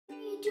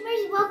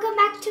YouTubers, welcome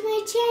back to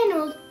my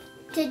channel.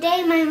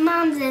 Today my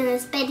mom's in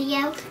this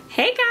video.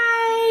 Hey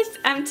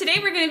guys! Today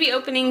we're going to be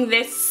opening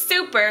this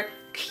super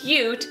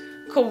cute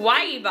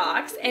Kawaii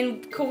box,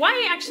 and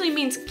Kawaii actually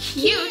means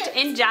cute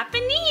in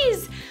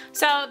Japanese.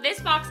 So this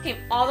box came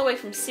all the way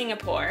from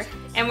Singapore,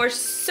 and we're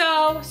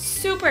so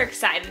super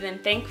excited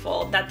and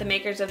thankful that the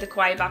makers of the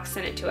Kawaii box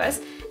sent it to us.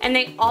 And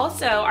they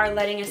also are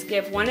letting us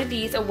give one of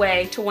these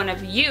away to one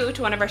of you,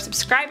 to one of our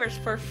subscribers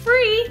for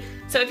free.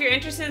 So if you're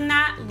interested in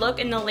that, look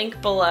in the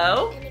link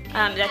below.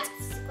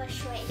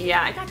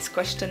 Yeah, I got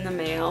squished in the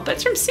mail, but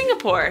it's from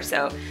Singapore.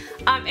 So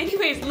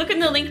anyways, look in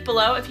the link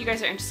below if you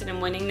guys are interested in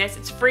winning this.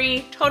 It's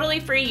free, totally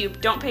free. You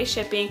don't pay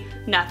shipping,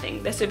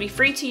 nothing. This would be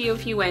free to you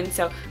if you win.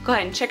 So go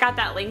ahead and check out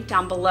that link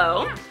down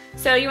below.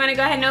 So you want to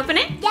go ahead and open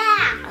it?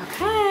 Yeah.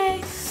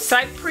 Okay. So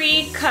I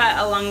pre-cut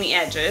along the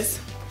edges.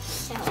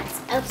 So let's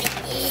open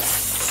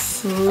it.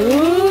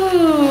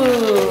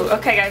 Ooh.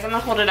 Okay guys, I'm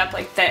gonna hold it up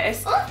like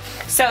this. Oh.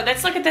 So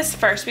let's look at this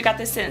first. We got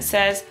this and it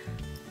says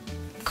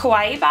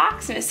Kawaii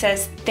box and it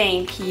says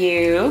thank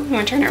you. You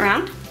wanna turn it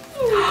around?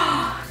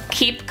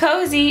 Keep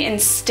cozy and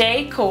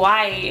stay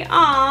kawaii.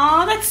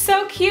 Aw, that's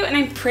so cute, and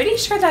I'm pretty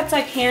sure that's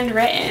like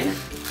handwritten.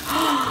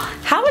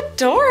 How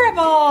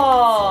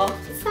adorable!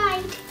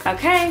 Inside.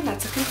 Okay,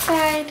 let's look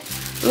inside.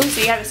 Ooh,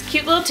 so you have this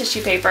cute little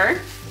tissue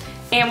paper.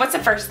 And what's the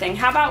first thing?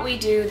 How about we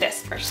do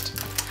this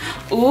first?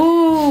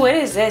 Ooh, what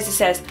is this? It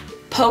says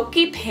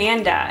Pokey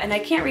Panda, and I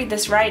can't read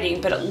this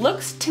writing, but it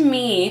looks to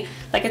me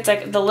like it's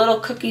like the little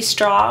cookie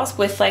straws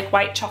with like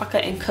white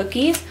chocolate and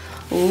cookies.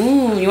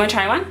 Ooh, you wanna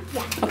try one?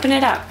 Yeah. Open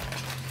it up.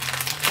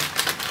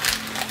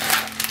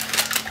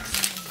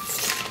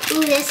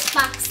 Ooh, this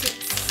box is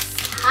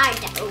hard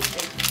to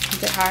open.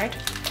 Is it hard?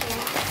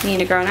 Yeah. You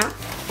need a grown up?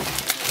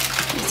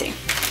 Let me see.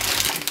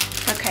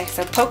 Okay,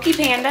 so Pokey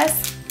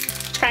Pandas.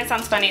 Kind of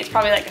sounds funny. It's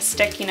probably like a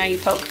stick, you know, you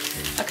poke.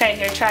 Okay,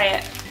 here, try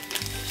it.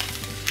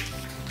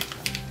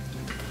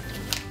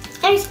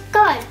 It's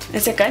good.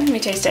 Is it good? Let me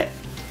taste it.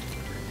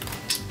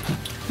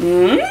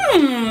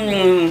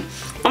 Mmm.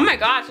 Oh my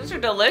gosh, those are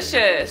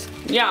delicious.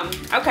 Yum.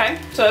 Okay,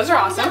 so those are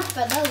awesome. Thumbs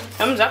up for those.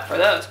 Thumbs up for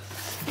those.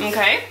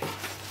 Okay.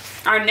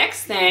 Our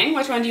next thing,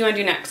 which one do you want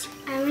to do next?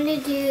 I'm gonna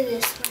do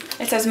this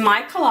one. It says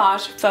My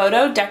Collage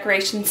Photo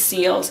Decoration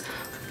Seals.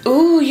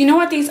 Ooh, you know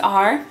what these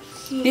are?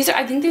 These are,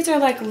 I think these are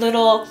like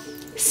little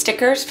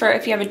stickers for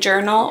if you have a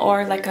journal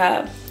or like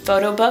a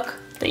photo book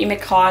that you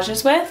make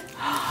collages with.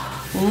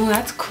 Ooh,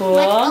 that's cool.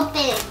 Let's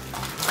open it.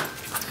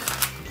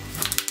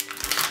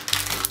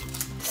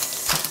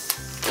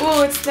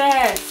 Ooh, it's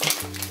this.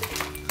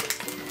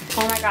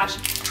 Oh my gosh,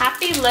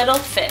 Happy Little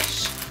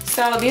Fish.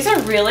 So these are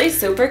really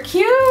super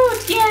cute.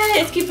 Yay,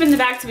 let's keep them in the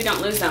bag so we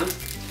don't lose them.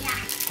 Yeah.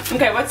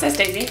 Okay, what's this,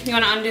 Daisy? You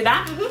want to undo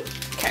that? Mm-hmm.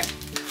 Okay.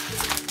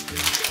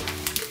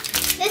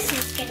 This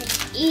is gonna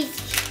be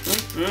easy.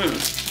 Mm-hmm.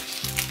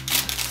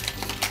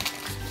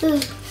 Ooh.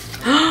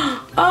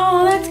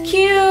 Oh, that's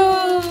cute.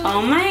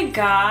 Oh my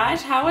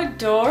gosh, how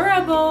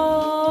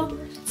adorable.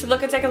 So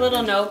look, it's like a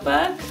little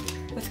notebook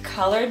with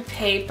colored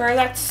paper.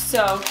 That's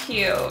so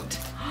cute.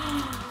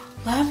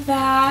 Love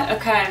that.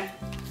 Okay,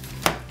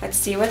 let's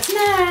see what's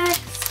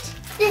next.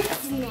 This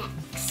is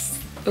next.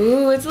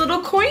 Ooh, it's a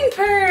little coin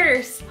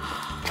purse.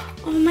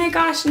 Oh my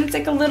gosh, and it's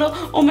like a little,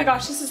 oh my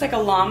gosh, this is like a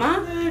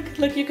llama.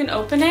 Look, you can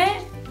open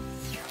it.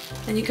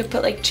 And you could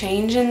put like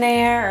change in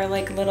there or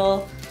like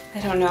little, I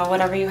don't know,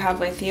 whatever you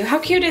have with you. How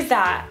cute is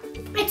that?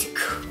 It's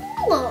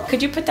cool.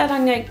 Could you put that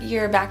on like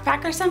your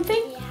backpack or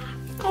something? Yeah.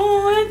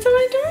 Oh, that's so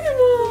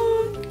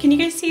adorable. Can you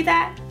guys see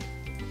that?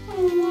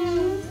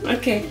 Oh.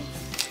 Okay.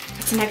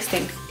 What's the next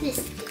thing? This.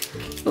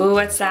 Ooh,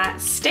 what's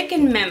that? Stick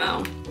and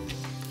memo.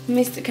 Let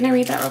me see, can I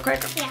read that real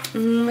quick? Yeah.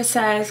 It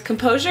says,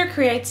 composure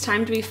creates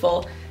time to be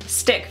full.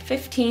 Stick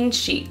 15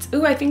 sheets.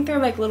 Ooh, I think they're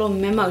like little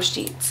memo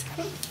sheets.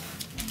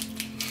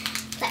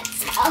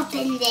 Let's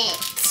open it.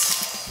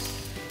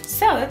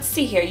 So let's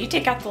see here. You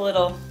take out the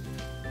little,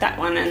 that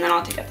one, and then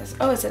I'll take out this.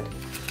 Oh, is it?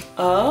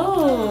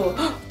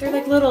 Oh, they're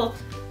like little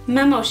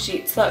memo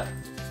sheets. Look.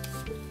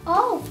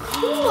 Oh,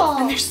 cool.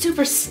 And they're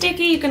super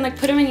sticky. You can like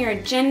put them in your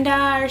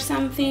agenda or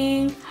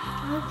something.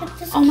 Look at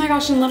this. Oh my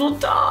gosh, and little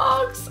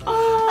dogs.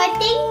 Oh. I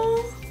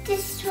think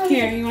this one.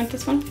 Here, you want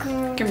this one? You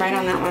can write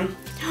on that one.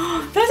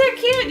 Those are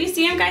cute. You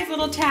see them, guys?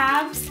 Little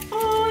tabs.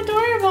 Oh,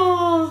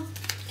 adorable.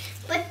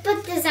 Let's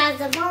put this as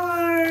a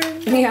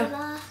barn.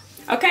 Yeah.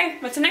 Okay,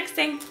 what's the next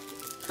thing?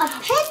 A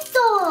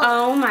pencil.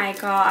 Oh my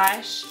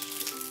gosh.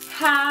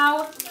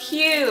 How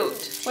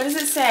cute. What does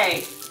it say?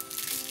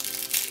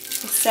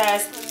 It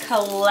says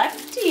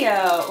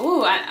Collectio.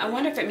 Ooh, I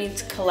wonder if it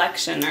means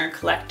collection or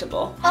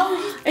collectible.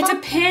 Oh, It's a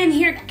pen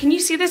here. Can you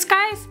see this,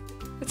 guys?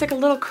 It's like a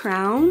little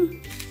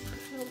crown.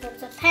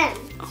 It's a pen.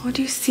 Oh,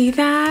 do you see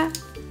that?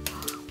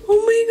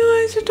 Oh my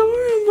gosh,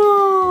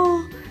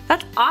 adorable.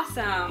 That's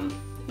awesome.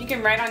 You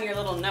can write on your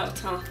little notes,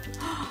 huh?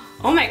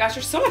 Oh my gosh,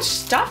 there's so much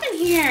stuff in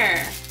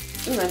here.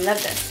 Ooh, I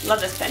love this.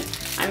 Love this pen.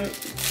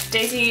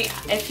 Daisy,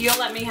 if you'll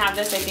let me have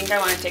this, I think I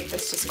want to take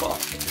this to school.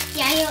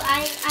 Yeah,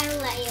 I'll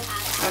let you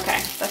have it.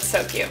 Okay, that's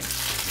so cute.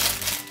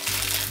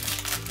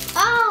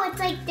 Oh, it's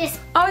like this.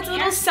 Oh, it's a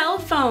little cell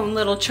phone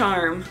little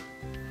charm.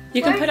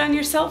 You can put on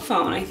your cell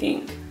phone, I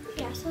think.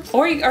 Yeah, so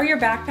Or your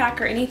backpack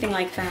or anything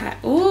like that.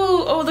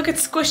 Ooh, oh, look,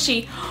 it's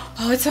squishy.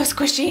 Oh, it's so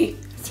squishy.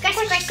 Squish,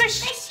 squish,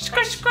 squish,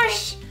 Squish,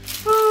 squish.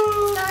 So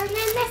then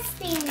the next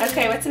thing.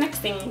 Okay, what's the next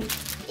thing?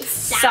 It's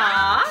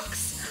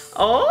Socks.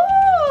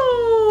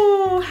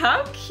 Oh,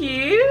 how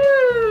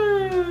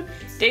cute.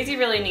 Daisy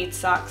really needs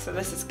socks, so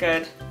this is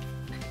good.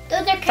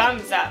 Those are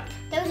Thumbs up.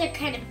 Those are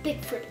kind of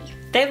big for me.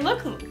 They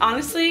look,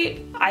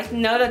 honestly, I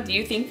know that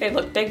you think they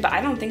look big, but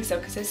I don't think so,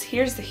 because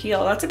here's the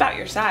heel. That's about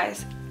your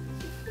size.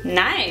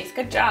 Nice,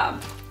 good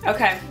job.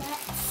 Okay.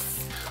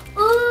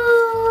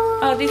 Ooh.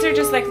 Oh, these are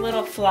just like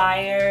little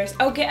flyers.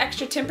 Oh, get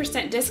extra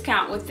 10%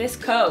 discount with this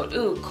code.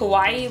 Ooh,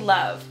 Kawaii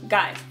Love.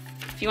 Guys,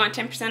 if you want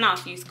 10%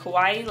 off, use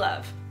Kawaii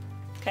Love.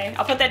 Okay,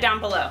 I'll put that down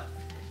below.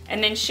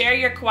 And then share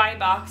your Kawaii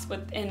box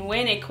and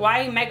win a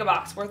Kawaii Mega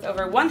Box worth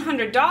over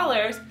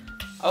 $100.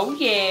 Oh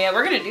yeah,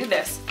 we're gonna do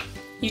this.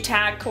 You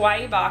tag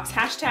Kawaii Box,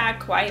 hashtag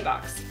Kawaii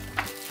Box.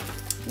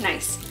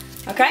 Nice.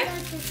 Okay?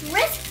 This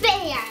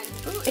wristband.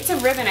 Ooh, it's a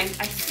ribbon. I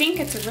think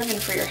it's a ribbon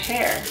for your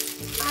hair.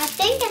 I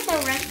think it's a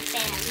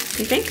wristband.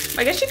 You think?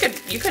 I guess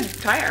you could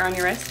tie it around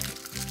your wrist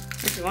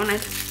if you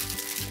wanted.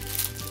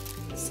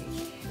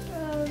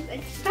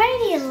 It's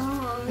pretty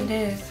long. It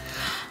is.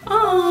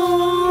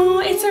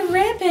 Oh, it's a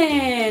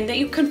ribbon that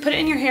you can put it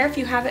in your hair if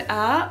you have it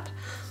up.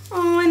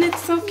 Oh, and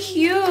it's so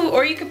cute.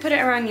 Or you could put it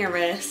around your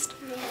wrist.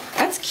 Yeah.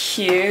 That's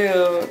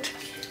cute.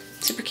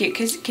 Super cute.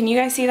 Can you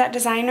guys see that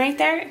design right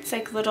there? It's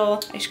like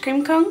little ice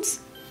cream cones.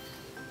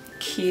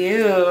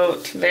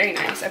 Cute. Very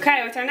nice.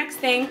 Okay, what's our next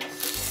thing?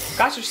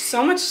 Gosh, there's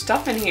so much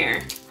stuff in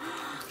here.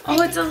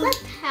 Oh, it's a clip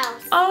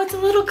house. Oh, it's a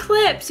little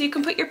clip, so you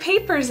can put your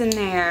papers in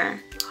there.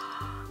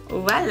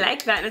 Oh, I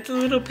like that. And it's a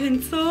little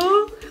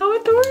pencil. How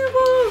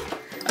adorable.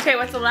 Okay,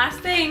 what's the last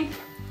thing?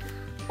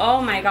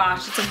 Oh my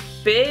gosh, it's a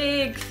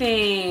big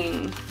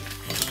thing.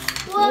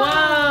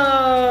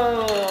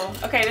 Whoa.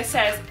 Okay, this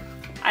says,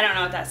 I don't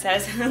know what that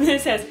says.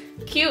 This says,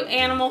 cute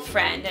animal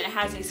friend, and it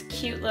has these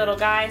cute little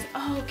guys.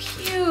 Oh,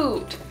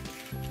 cute.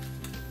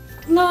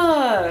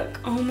 Look.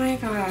 Oh my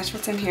gosh,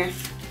 what's in here?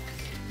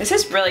 This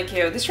is really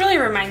cute. This really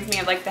reminds me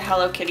of like the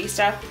Hello Kitty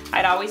stuff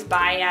I'd always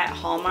buy at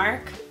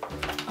Hallmark.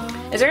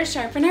 Oh. Is there a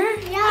sharpener?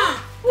 Yeah.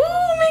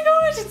 Oh my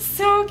gosh, it's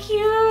so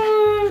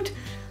cute.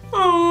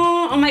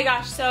 Oh my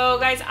gosh. So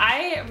guys,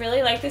 I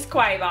really like this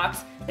Kawaii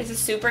box. This is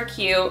super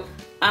cute.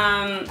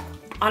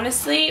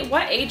 Honestly,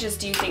 what ages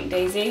do you think,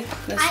 Daisy,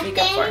 this would be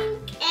good for? I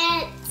think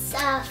it's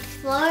a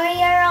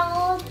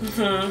 4-year-old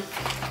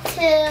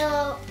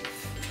to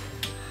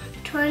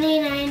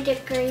 29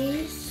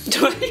 degrees.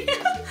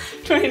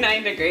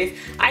 29 degrees.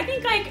 I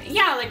think like,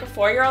 yeah, like a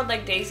 4-year-old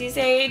like Daisy's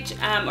age,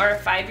 or a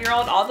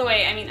 5-year-old all the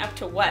way, I mean up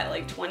to what,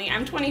 like 20?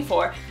 I'm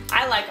 24.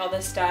 I like all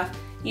this stuff.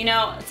 You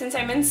know, since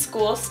I'm in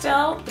school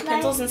still, the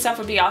pencils and stuff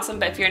would be awesome,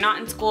 but if you're not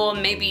in school,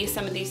 maybe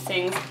some of these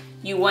things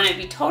you wouldn't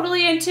be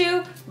totally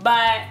into,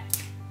 but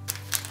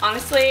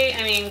honestly,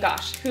 I mean,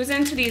 gosh, who's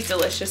into these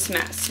delicious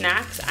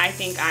snacks? I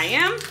think I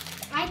am.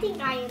 I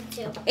think I am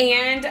too.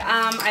 And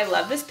I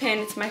love this pin,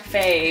 it's my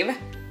fave.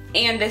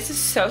 And this is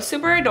so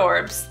super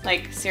adorbs,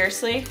 like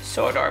seriously,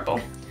 so adorable.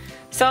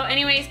 So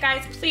anyways,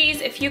 guys,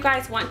 please, if you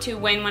guys want to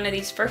win one of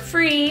these for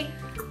free,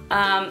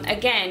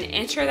 again,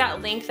 enter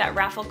that link, that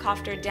raffle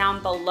coffer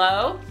down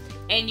below,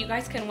 and you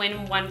guys can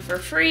win one for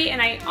free.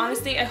 And I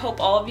honestly, I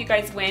hope all of you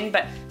guys win,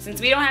 but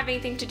since we don't have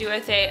anything to do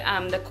with it,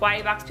 the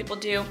Kawaii box people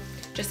do,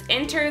 just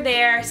enter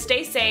there,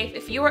 stay safe.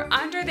 If you are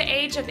under the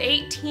age of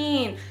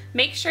 18,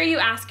 make sure you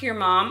ask your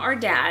mom or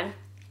dad,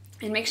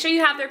 and make sure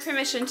you have their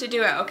permission to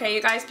do it, okay,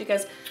 you guys?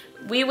 Because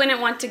we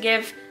wouldn't want to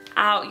give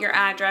out your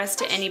address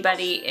to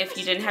anybody if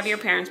you didn't have your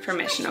parents'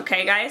 permission,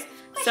 okay, guys?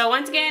 So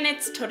once again,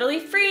 it's totally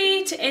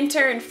free to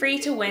enter and free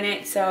to win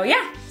it. So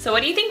yeah. So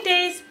what do you think,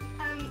 Days?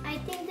 I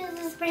think this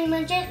is pretty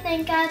much it. Thank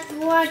you guys for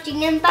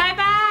watching, and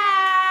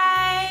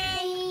bye-bye.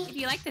 If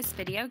you like this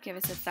video, give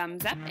us a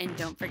thumbs up and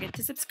don't forget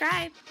to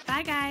subscribe.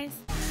 Bye, guys.